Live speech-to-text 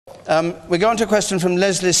We go on to a question from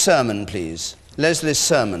Leslie Sermon, please. Leslie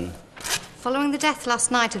Sermon. Following the death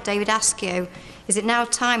last night of David Askew, is it now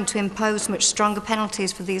time to impose much stronger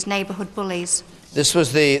penalties for these neighbourhood bullies? This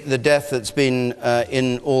was the death that's been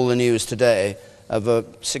in all the news today of a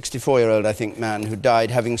 64-year-old, I think, man who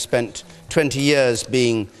died having spent 20 years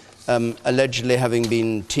being allegedly having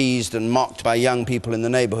been teased and mocked by young people in the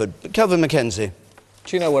neighbourhood. Kelvin Mackenzie.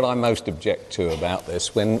 Do you know what I most object to about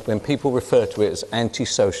this? When people refer to it as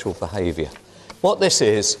antisocial behaviour. What this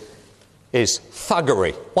is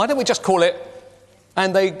thuggery. Why don't we just call it...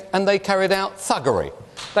 And they carried out thuggery.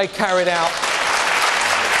 They carried out...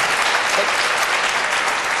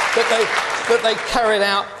 that they carried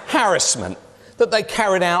out harassment. That they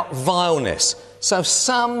carried out vileness. So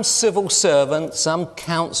some civil servant, some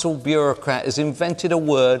council bureaucrat has invented a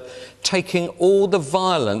word taking all the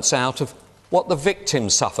violence out of what the victim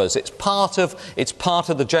suffers. It's part of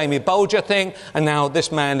the Jamie Bolger thing, and now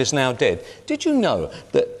this man is now dead. Did you know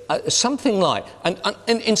that something like, and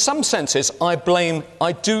in some senses, I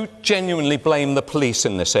do genuinely blame the police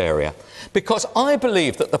in this area, because I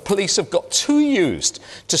believe that the police have got too used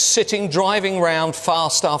to driving round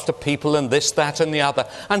fast after people and this, that and the other,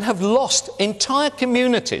 and have lost entire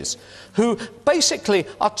communities who basically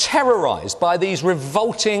are terrorised by these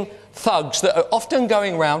revolting thugs that are often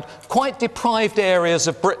going round quite deprived areas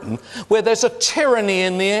of Britain where there's a tyranny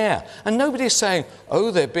in the air. And nobody's saying, oh,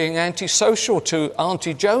 they're being antisocial to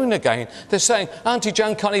Auntie Joan again. They're saying, Auntie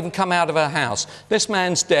Joan can't even come out of her house. This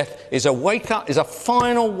man's death is a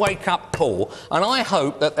final wake-up call. And I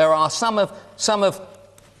hope that there are some of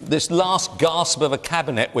this last gasp of a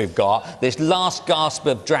cabinet we've got, this last gasp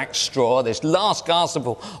of Drax Straw, this last gasp of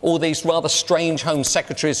all these rather strange Home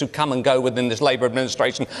Secretaries who come and go within this Labour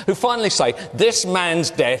administration, who finally say, this man's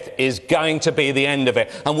death is going to be the end of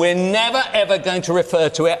it, and we're never, ever going to refer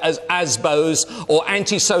to it as ASBOs or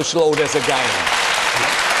antisocial orders again.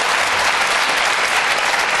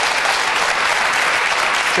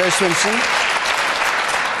 Jo Swinson.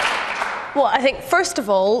 Well, I think, first of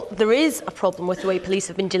all, there is a problem with the way police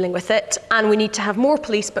have been dealing with it, and we need to have more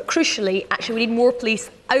police, but crucially, actually, we need more police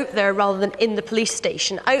out there rather than in the police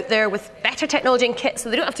station, out there with better technology and kits so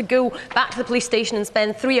they don't have to go back to the police station and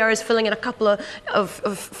spend 3 hours filling in a couple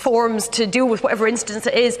of forms to deal with whatever instance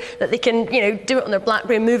it is, that they can, do it on their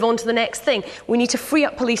BlackBerry and move on to the next thing. We need to free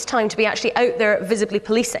up police time to be actually out there visibly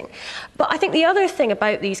policing. But I think the other thing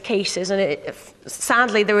about these cases, and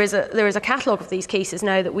sadly there is a catalogue of these cases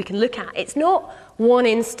now that we can look at, it's not one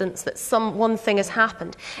instance that one thing has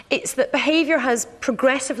happened. It's that behaviour has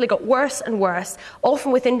progressively got worse and worse,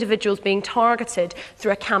 often with individuals being targeted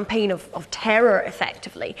through a campaign of terror,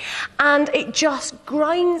 effectively. And it just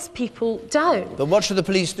grinds people down. But what should the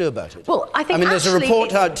police do about it? Well, I think there's a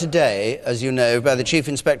report out today, as you know, by the Chief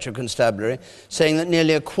Inspector of Constabulary, saying that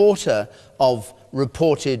nearly a quarter of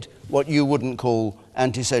reported what you wouldn't call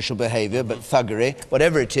antisocial behaviour, but thuggery,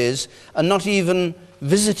 whatever it is, are not even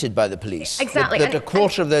visited by the police. Exactly. That a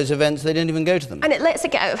quarter of those events, they don't even go to them. And it lets it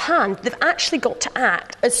get out of hand. They've actually got to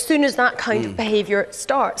act as soon as that kind of behaviour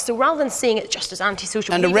starts. So rather than seeing it just as antisocial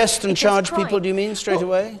behaviour... And arrest and charge people, do you mean, straight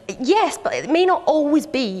away? Yes, but it may not always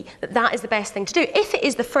be that is the best thing to do. If it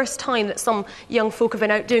is the first time that some young folk have been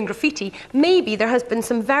out doing graffiti, maybe there has been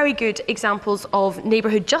some very good examples of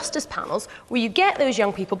neighbourhood justice panels where you get those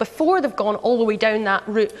young people before they've gone all the way down that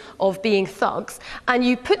route of being thugs, and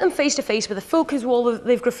you put them face to face with the folk who's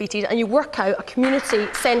they've graffitied, and you work out a community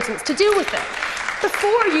sentence to deal with it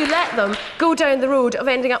before you let them go down the road of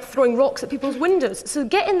ending up throwing rocks at people's windows. So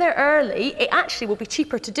get in there early. It actually will be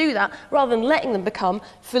cheaper to do that rather than letting them become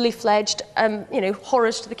fully fledged,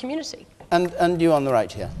 horrors to the community. And you on the right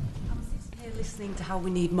here. I'm sitting here listening to how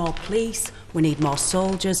we need more police, we need more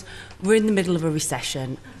soldiers. We're in the middle of a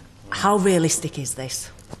recession. How realistic is this?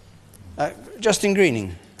 Justin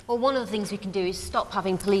Greening. Well, one of the things we can do is stop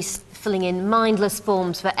having police filling in mindless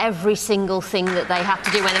forms for every single thing that they have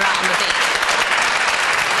to do when they're out on the beach.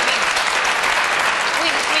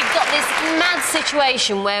 We've got this mad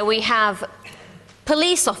situation where we have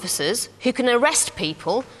police officers who can arrest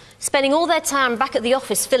people, spending all their time back at the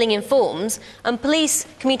office filling in forms, and police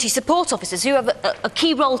community support officers who have a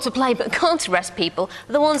key role to play but can't arrest people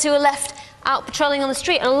are the ones who are left out patrolling on the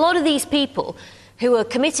street. And a lot of these people who are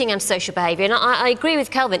committing antisocial behaviour, and I agree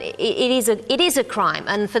with Kelvin, it is a crime,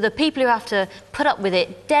 and for the people who have to put up with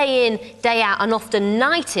it day in, day out, and often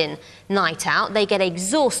night in, night out, they get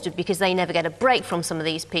exhausted because they never get a break from some of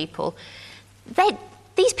these people.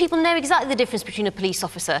 These people know exactly the difference between a police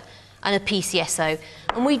officer and a PCSO.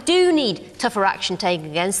 And we do need tougher action taken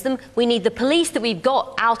against them. We need the police that we've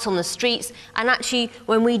got out on the streets, and actually,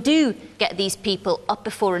 when we do get these people up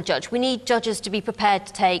before a judge, we need judges to be prepared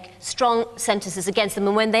to take strong sentences against them.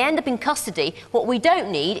 And when they end up in custody, what we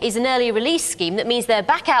don't need is an early release scheme that means they're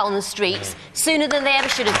back out on the streets sooner than they ever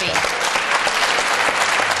should have been.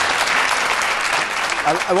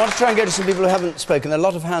 I want to try and go to some people who haven't spoken. There are a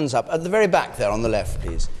lot of hands up. At the very back there, on the left,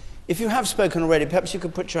 please. If you have spoken already, perhaps you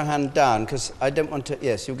could put your hand down, because I don't want to...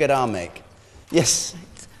 Yes, you'll get our make. Yes.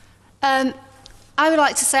 I would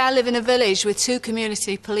like to say I live in a village with 2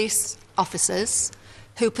 community police officers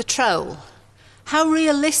who patrol. How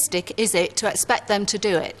realistic is it to expect them to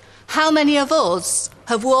do it? How many of us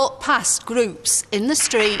have walked past groups in the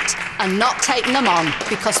street and not taken them on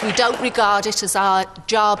because we don't regard it as our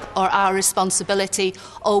job or our responsibility,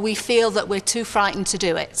 or we feel that we're too frightened to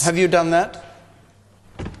do it? Have you done that?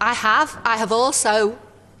 I have. I have also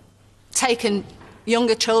taken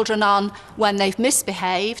younger children on when they've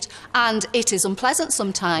misbehaved, and it is unpleasant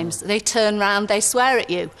sometimes. They turn round, they swear at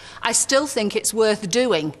you. I still think it's worth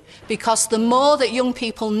doing, because the more that young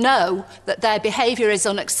people know that their behaviour is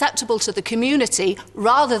unacceptable to the community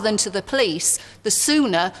rather than to the police, the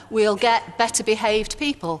sooner we'll get better behaved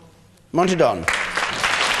people. Montedon.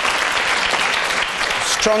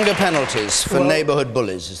 Stronger penalties for neighbourhood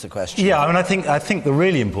bullies is the question. Yeah, I mean, I think the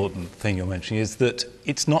really important thing you're mentioning is that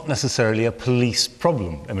it's not necessarily a police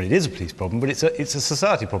problem. I mean, it is a police problem, but it's a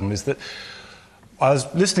society problem. Is that I was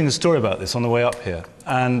listening to a story about this on the way up here,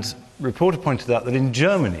 and a reporter pointed out that in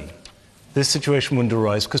Germany, this situation wouldn't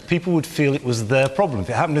arise because people would feel it was their problem. If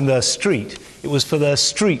it happened in their street, it was for their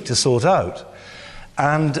street to sort out.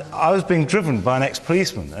 And I was being driven by an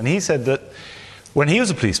ex-policeman, and he said that when he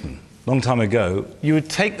was a policeman, long time ago, you would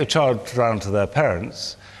take the child round to their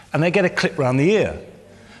parents and they get a clip round the ear.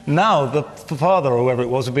 Now the father or whoever it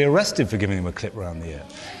was would be arrested for giving him a clip round the ear.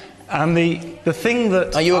 And the thing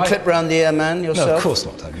that... Are you a clip round the ear man yourself? No, of course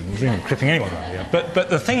not. I mean, I'm clipping anyone round the ear. But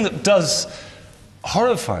the thing that does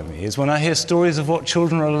horrify me is when I hear stories of what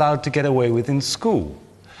children are allowed to get away with in school.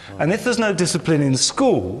 And if there's no discipline in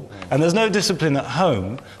school, and there's no discipline at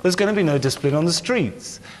home, there's going to be no discipline on the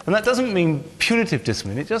streets. And that doesn't mean punitive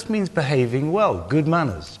discipline, it just means behaving well, good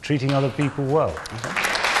manners, treating other people well.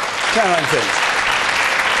 Caroline Finch.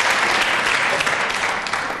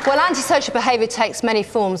 Well, antisocial behaviour takes many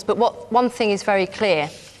forms, but one thing is very clear.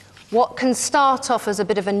 What can start off as a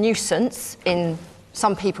bit of a nuisance in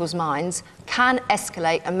some people's minds can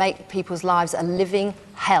escalate and make people's lives a living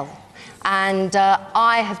hell. And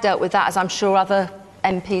I have dealt with that, as I'm sure other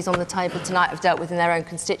MPs on the table tonight have dealt with in their own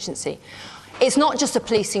constituency. It's not just a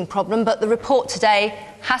policing problem, but the report today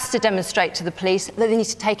has to demonstrate to the police that they need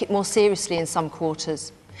to take it more seriously in some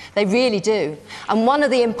quarters. They really do. And one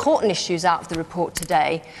of the important issues out of the report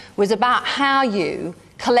today was about how you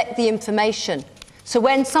collect the information. So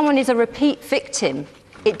when someone is a repeat victim,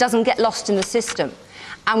 it doesn't get lost in the system.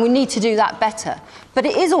 And we need to do that better. But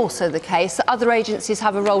it is also the case that other agencies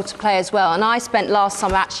have a role to play as well. And I spent last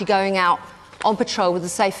summer actually going out on patrol with the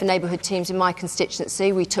Safer Neighbourhood teams in my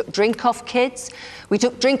constituency. We took drink off kids. We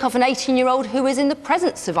took drink off an 18-year-old who was in the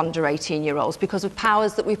presence of under 18-year-olds because of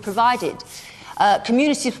powers that we've provided.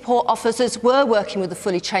 Community support officers were working with the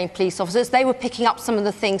fully trained police officers. They were picking up some of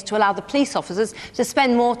the things to allow the police officers to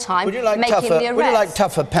spend more time making the arrests. Would you like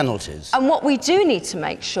tougher penalties? And what we do need to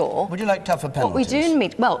make sure... Would you like tougher penalties? What we do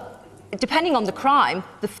need... Well, depending on the crime,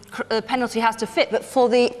 the penalty has to fit. But for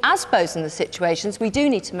the ASBOs in the situations, we do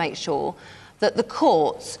need to make sure that the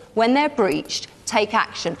courts, when they're breached, take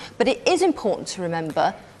action. But it is important to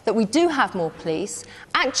remember that we do have more police.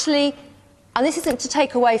 Actually... And this isn't to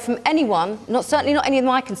take away from anyone, certainly not any of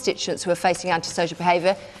my constituents who are facing antisocial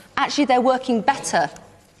behaviour. Actually, they're working better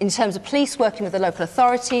in terms of police working with the local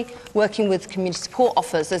authority, working with community support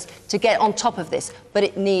officers to get on top of this. But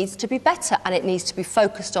it needs to be better and it needs to be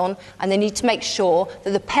focused on, and they need to make sure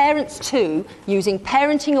that the parents too, using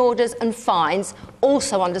parenting orders and fines,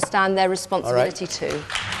 also understand their responsibility too.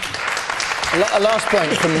 A last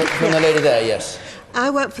point from the lady there, yes. I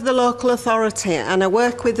work for the local authority and I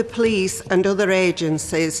work with the police and other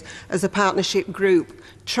agencies as a partnership group,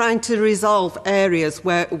 trying to resolve areas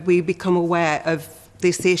where we become aware of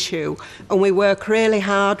this issue. And we work really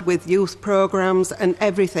hard with youth programmes and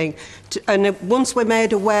everything. And once we're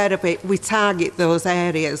made aware of it, we target those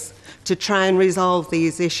areas to try and resolve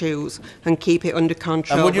these issues and keep it under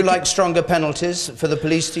control. And would you like stronger penalties for the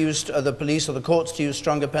police to use, the police or the courts to use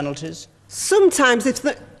stronger penalties? Sometimes,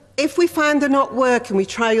 If we find they're not working, we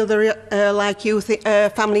try other like youth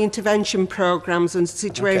family intervention programmes and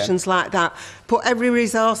situations like that. Put every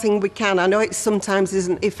resourcing we can. I know it sometimes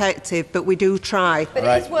isn't effective, but we do try. But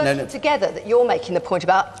it is working together that you're making the point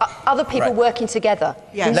about other people working together.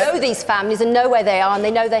 Yes. Who know these families and know where they are and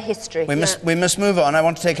they know their history. We must move on. I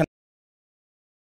want to take